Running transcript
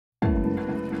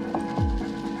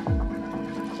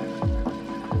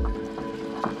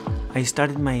I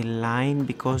started my line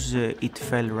because it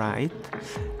felt right.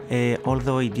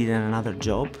 Although I did another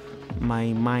job,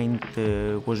 my mind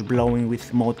was blowing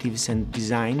with motives and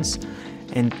designs.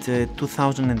 And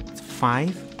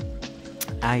 2005,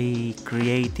 I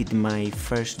created my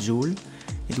first jewel.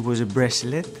 It was a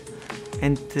bracelet,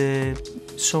 and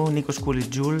so Nikos Koulis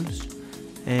jewels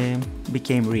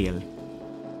became real.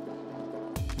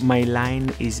 My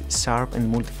line is sharp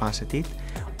and multifaceted.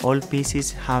 All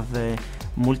pieces have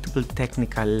multiple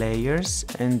technical layers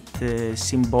and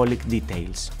symbolic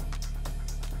details.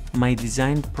 My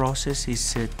design process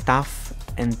is tough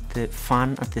and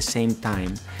fun at the same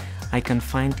time. I can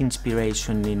find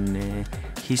inspiration in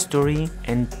history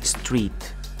and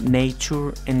street,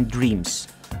 nature and dreams.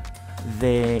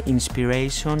 The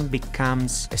inspiration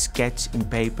becomes a sketch in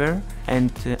paper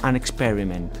and an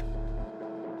experiment.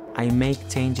 I make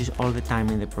changes all the time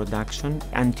in the production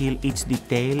until each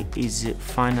detail is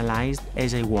finalized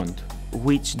as I want.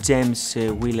 Which gems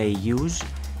will I use?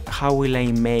 How will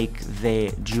I make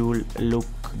the jewel look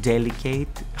delicate?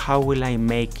 How will I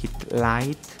make it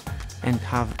light and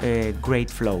have a great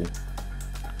flow?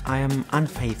 I am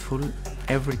unfaithful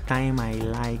every time I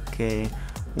like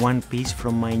one piece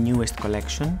from my newest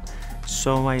collection.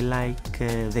 So I like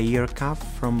the ear cuff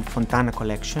from Fontana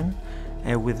collection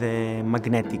with a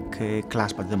magnetic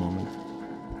clasp at the moment.